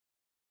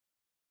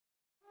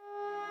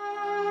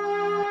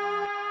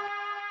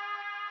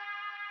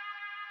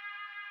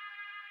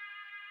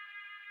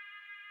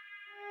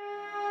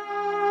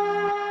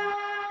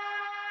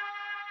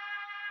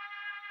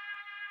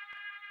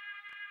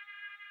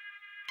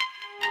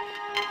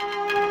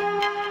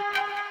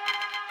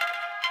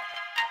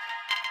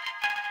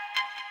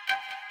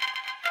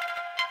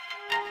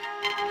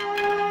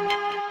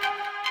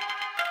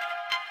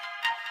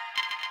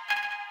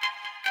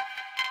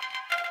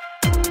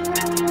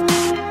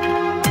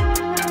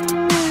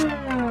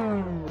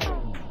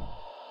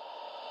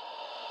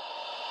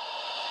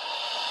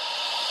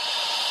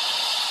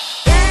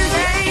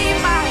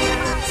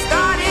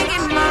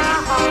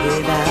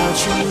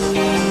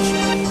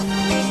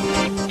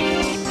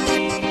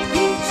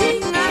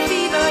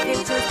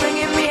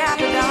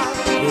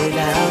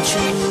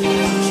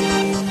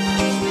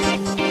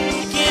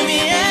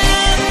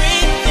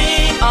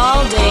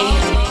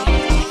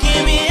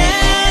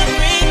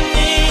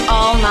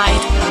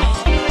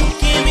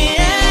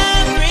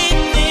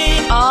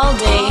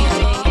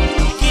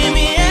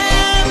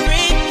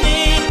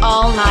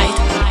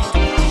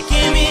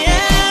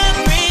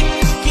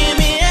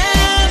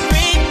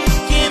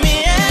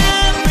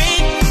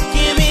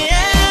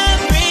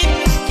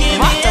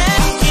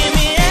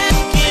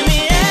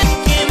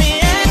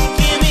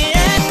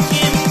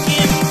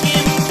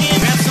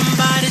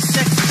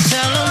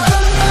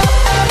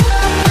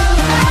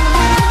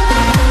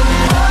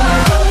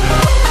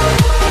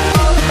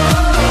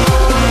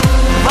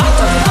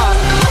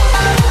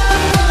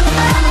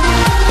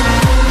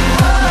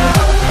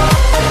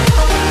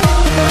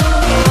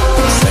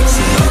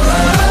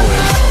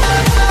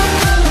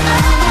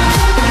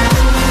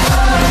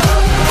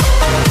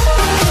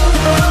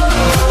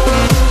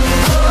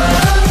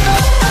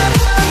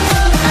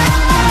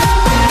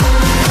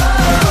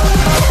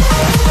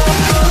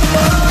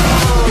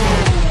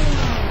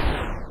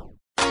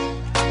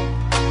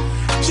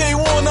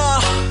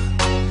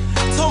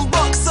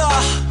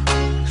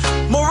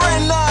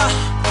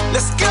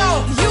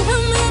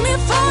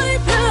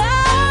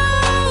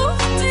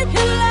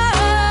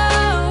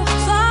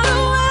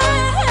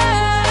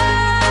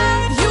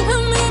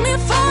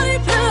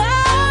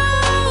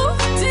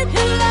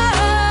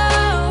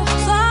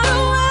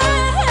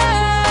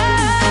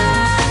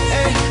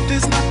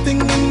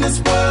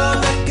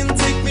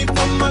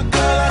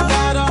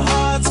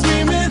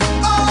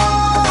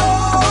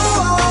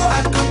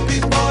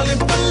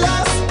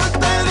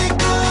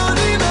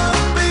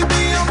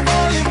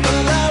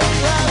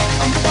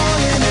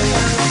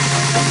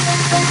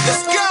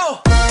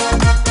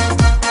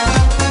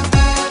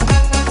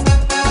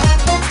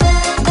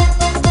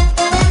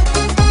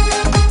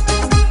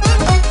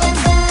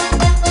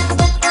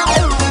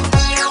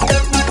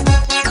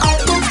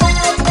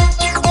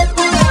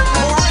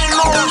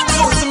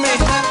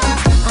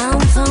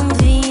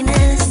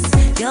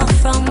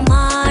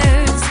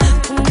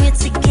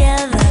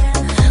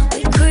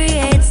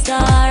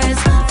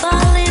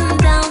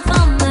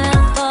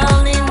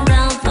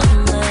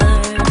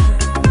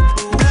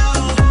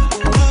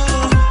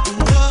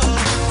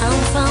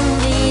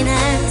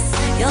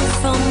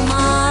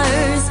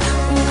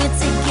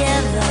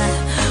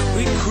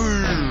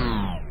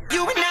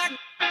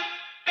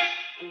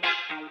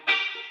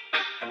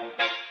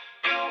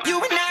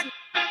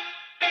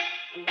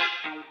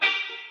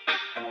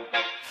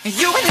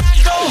You and I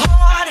go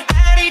hard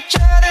at each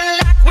other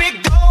like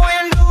we're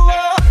going to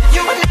war.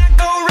 You and I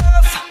go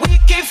rough, we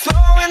keep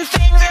throwing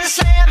things and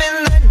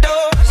slamming the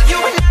doors.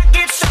 You and I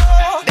get so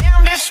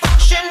damn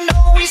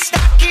dysfunctional, we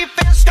stop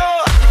keeping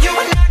score. You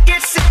and I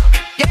get sick,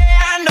 yeah,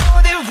 I know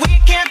that we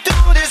can't do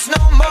this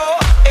no more.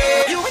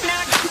 Yeah. You and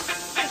I.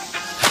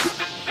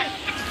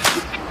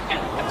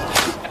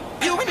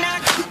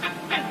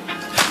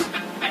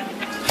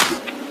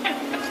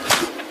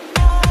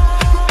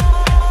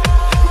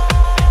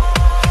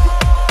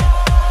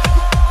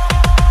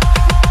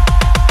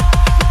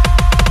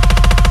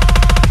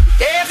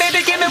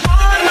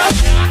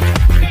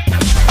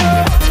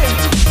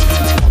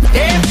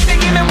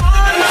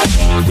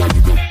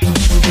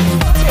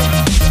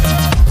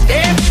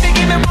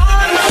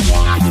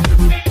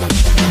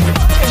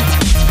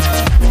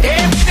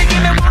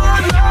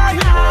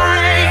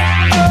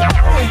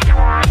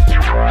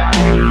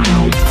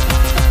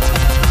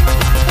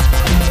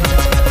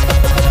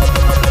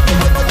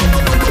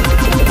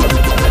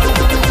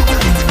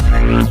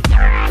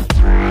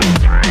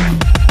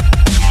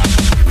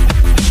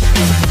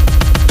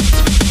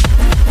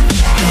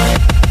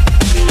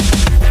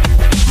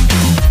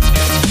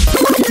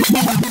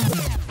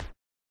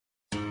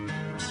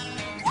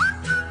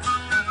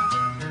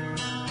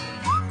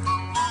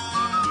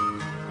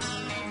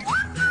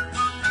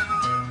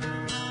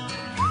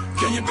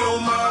 Can you blow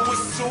my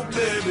whistle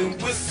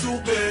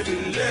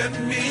baby, let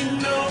me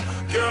know.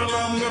 Girl,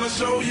 I'm gonna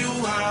show you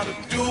how to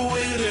do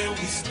it and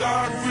we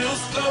start real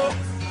slow.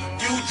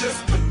 You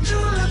just put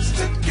your lips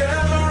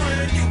together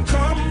and you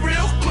come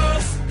real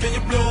close. Can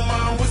you blow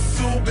my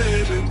whistle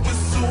baby,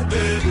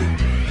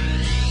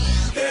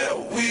 here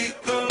we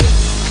go.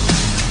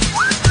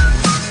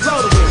 Blow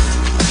the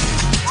whistle,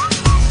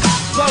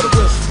 blow the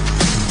whistle,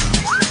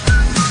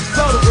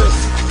 blow the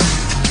whistle.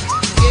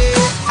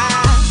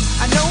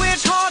 I know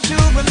it's hard to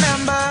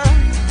remember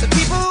the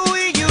people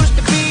we used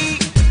to be.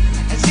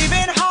 It's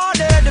even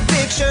harder to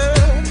picture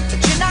that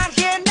you're not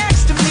here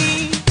next to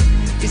me.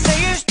 You say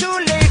it's too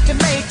late to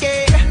make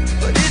it,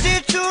 but is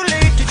it too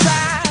late to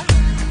try?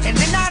 And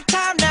in our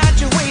time that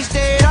you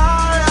wasted,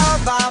 all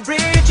of our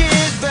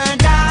bridges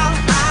burned out.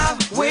 I've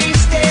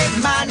wasted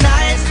my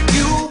nights,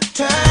 you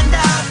turned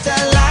out the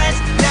lights.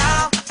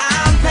 Now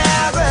I'm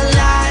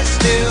paralyzed,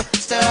 still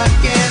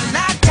stuck in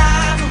that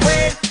time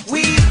when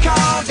we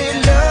called it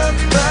love.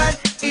 But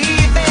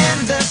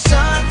even the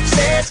sun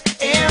sets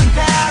in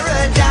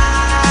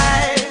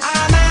paradise.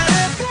 I'm at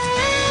a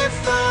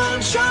payphone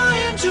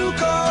trying to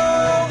go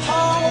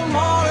home.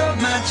 All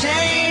of my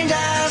change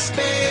I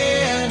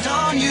spent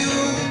on you.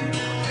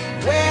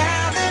 Where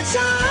have the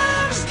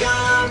times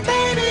gone,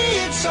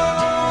 baby? It's so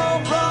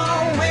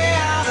wrong. Where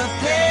are the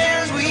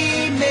plans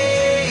we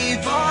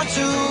made for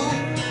two?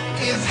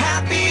 If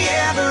happy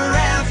ever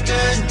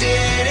afters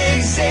did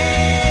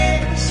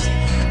exist,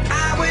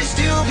 I would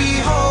still be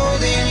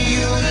holding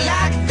you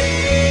like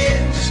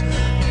this.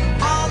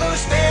 All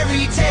those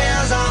fairy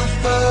tales are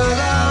full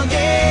of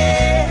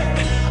it.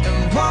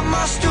 And one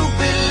more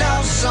stupid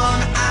love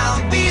song,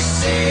 I'll be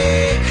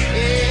sick.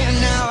 Yeah,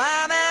 now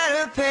I'm at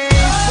a payphone.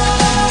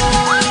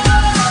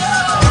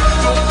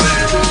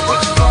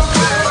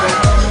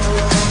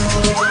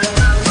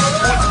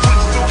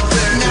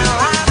 Now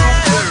I'm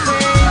at a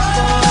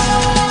payphone.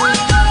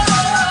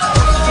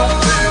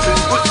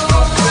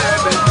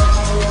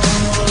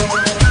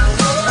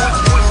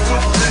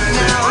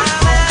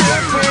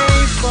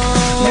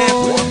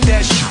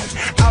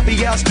 I'll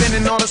be out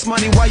spending all this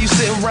money while you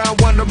sitting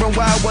around wondering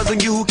why it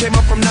wasn't you who came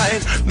up from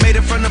nothing. Made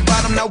it from the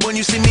bottom, now when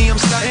you see me I'm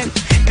stunting.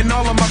 And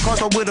all of my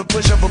cars are with a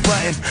push of a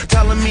button,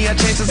 telling me I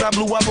changed since I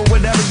blew up or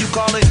whatever you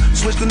call it.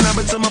 Switch the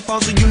number to my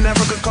phone so you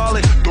never could call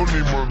it. Don't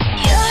need money.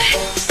 You're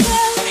so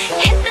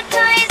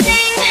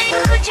hypnotizing.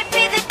 Could you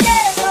be the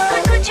devil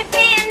or could you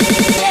be an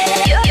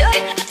angel? Your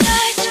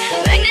touch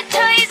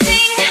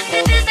magnetizing. The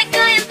music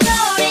I am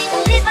floating.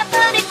 Please my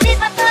body, please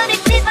my body,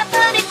 please my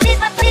body, please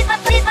my, please my,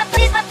 please my,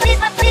 please my, please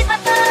my, please my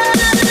body.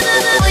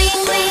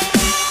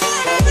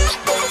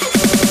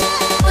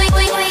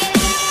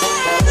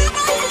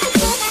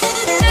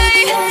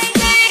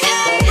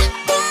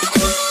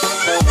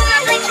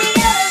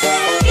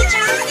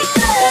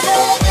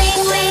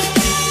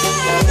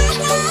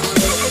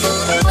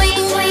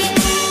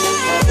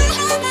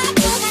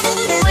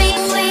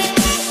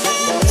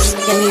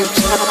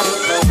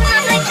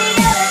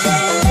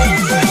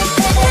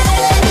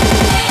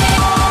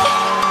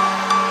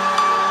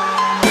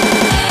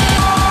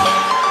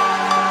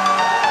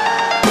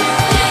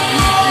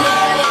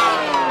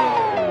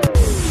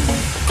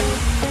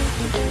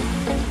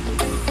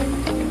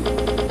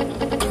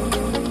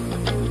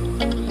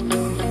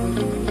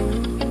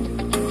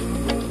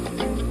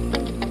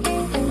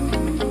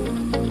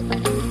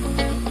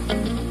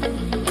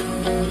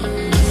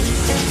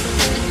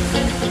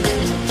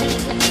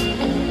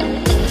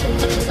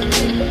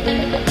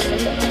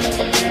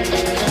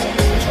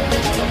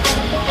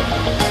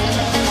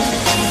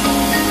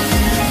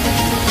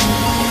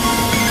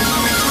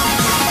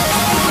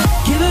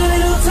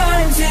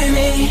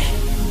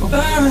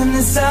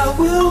 promise I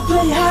will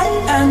play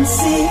hide and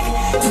seek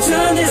to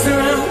turn this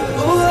around.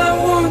 All I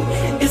want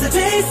is a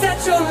taste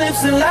that your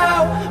lips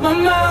allow. My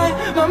mind,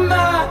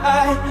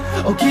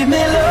 oh give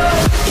me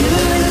love, give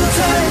a little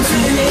time to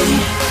me.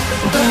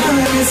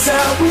 Promise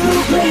I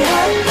will play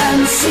hide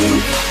and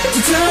seek to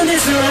turn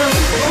this around.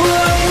 All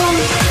I want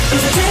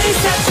is a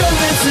taste that your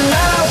lips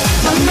allow.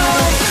 My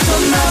mind,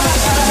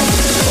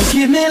 oh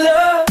give me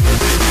love.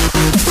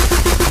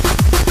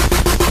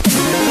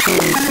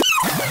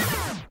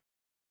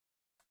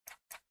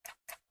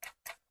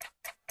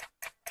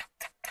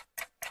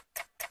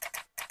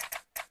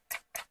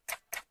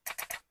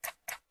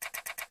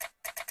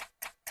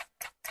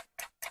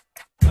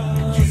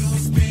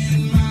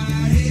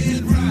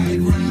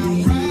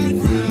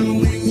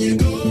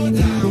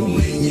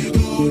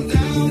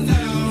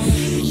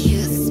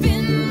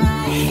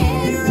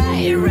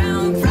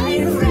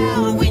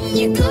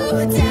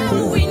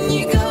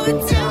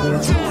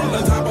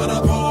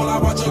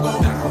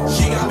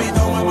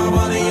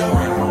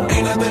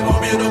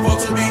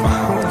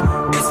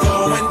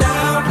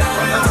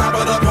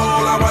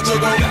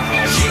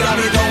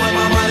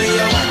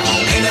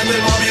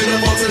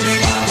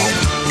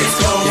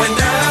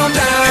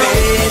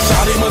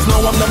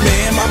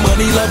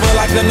 Lover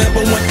like the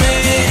number one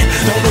fan.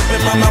 Don't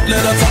open my mouth,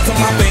 let her talk to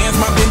my fans.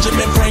 My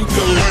Benjamin Franklin.